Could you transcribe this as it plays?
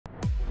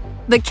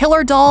The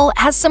killer doll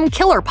has some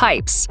killer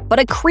pipes, but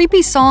a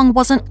creepy song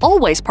wasn't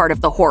always part of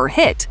the horror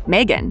hit,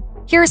 M3GAN.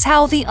 Here's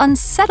how the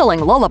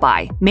unsettling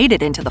lullaby made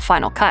it into the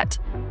final cut.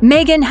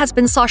 M3GAN has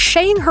been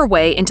sashaying her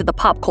way into the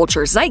pop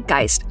culture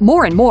zeitgeist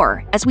more and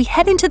more as we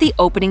head into the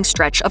opening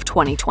stretch of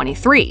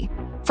 2023.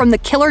 From the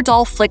killer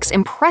doll flick's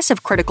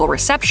impressive critical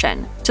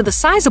reception to the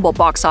sizable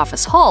box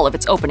office haul of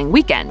its opening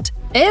weekend,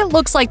 it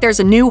looks like there's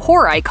a new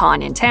horror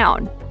icon in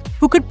town,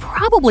 who could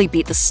probably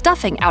beat the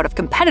stuffing out of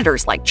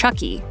competitors like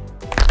Chucky.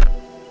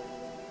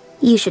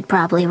 You should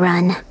probably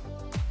run.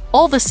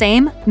 All the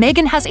same,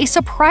 M3GAN has a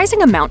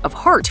surprising amount of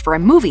heart for a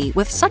movie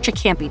with such a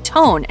campy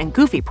tone and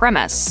goofy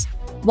premise.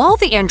 While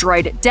the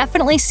android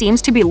definitely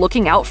seems to be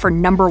looking out for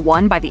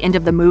 #1 by the end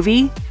of the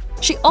movie,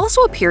 she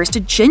also appears to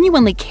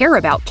genuinely care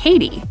about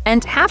Katie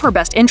and have her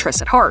best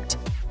interests at heart.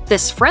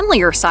 This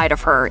friendlier side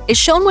of her is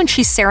shown when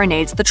she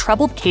serenades the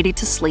troubled Katie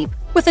to sleep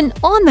with an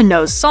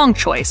on-the-nose song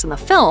choice in the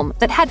film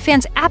that had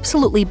fans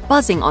absolutely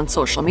buzzing on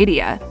social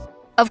media.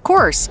 Of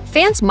course,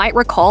 fans might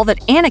recall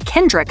that Anna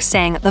Kendrick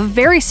sang the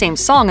very same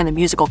song in the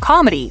musical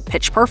comedy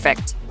Pitch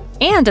Perfect,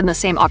 and in the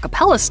same a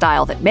cappella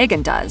style that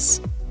M3GAN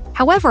does.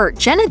 However,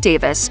 Jenna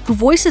Davis, who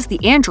voices the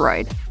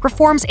android,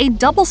 performs a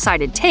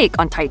double-sided take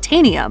on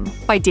Titanium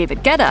by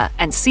David Guetta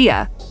and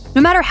Sia.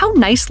 No matter how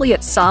nicely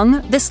it's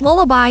sung, this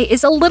lullaby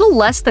is a little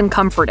less than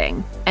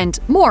comforting, and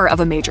more of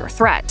a major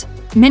threat.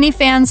 Many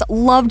fans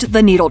loved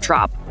the needle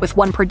drop, with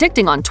one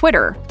predicting on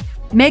Twitter,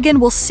 M3GAN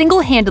will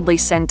single-handedly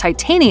send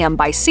Titanium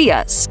by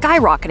Sia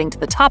skyrocketing to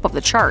the top of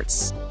the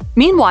charts.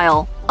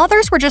 Meanwhile,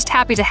 others were just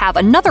happy to have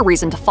another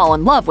reason to fall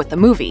in love with the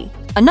movie.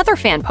 Another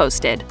fan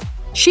posted,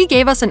 "She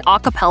gave us an a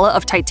cappella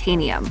of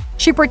Titanium.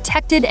 She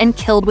protected and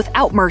killed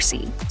without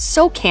mercy.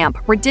 So camp,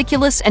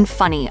 ridiculous, and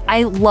funny.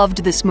 I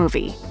loved this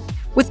movie."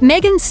 With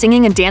M3GAN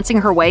singing and dancing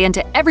her way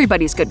into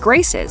everybody's good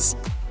graces,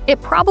 it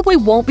probably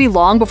won't be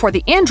long before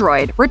the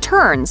android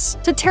returns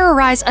to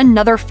terrorize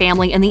another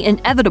family in the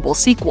inevitable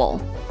sequel.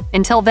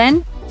 Until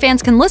then,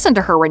 fans can listen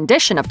to her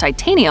rendition of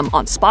Titanium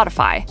on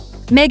Spotify.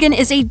 M3GAN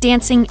is a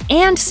dancing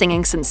and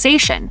singing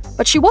sensation,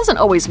 but she wasn't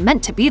always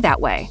meant to be that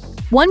way.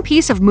 One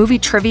piece of movie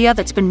trivia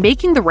that's been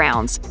making the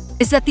rounds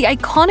is that the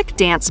iconic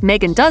dance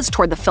M3GAN does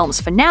toward the film's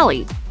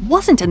finale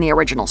wasn't in the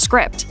original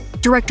script.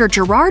 Director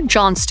Gerard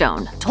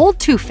Johnstone told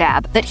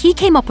 2Fab that he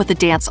came up with the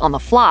dance on the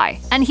fly,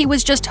 and he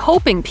was just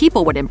hoping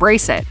people would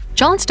embrace it.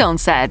 Johnstone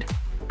said,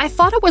 "I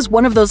thought it was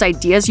one of those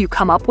ideas you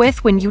come up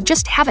with when you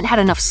just haven't had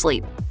enough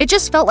sleep. It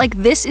just felt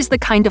like this is the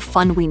kind of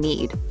fun we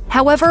need."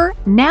 However,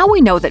 now we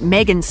know that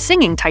M3GAN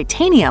singing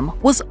Titanium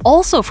was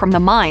also from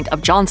the mind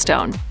of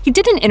Johnstone. He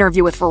did an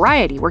interview with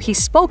Variety where he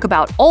spoke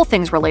about all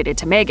things related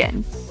to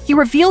M3GAN. He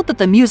revealed that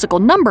the musical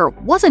number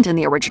wasn't in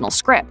the original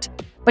script,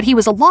 but he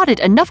was allotted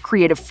enough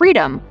creative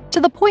freedom to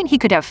the point he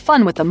could have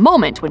fun with the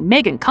moment when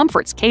M3GAN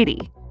comforts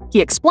Katie.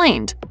 He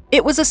explained,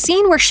 "It was a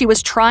scene where she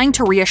was trying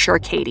to reassure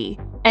Katie,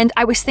 and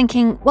I was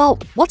thinking, well,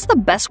 what's the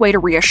best way to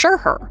reassure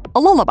her? A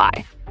lullaby."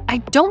 I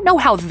don't know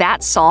how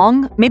that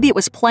song, maybe it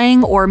was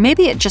playing or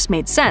maybe it just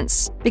made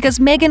sense, because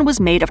M3GAN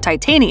was made of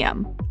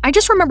titanium. I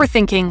just remember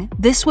thinking,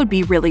 this would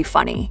be really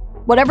funny.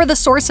 Whatever the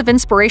source of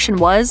inspiration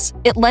was,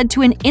 it led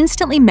to an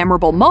instantly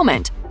memorable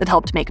moment that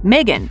helped make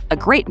M3GAN a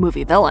great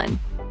movie villain.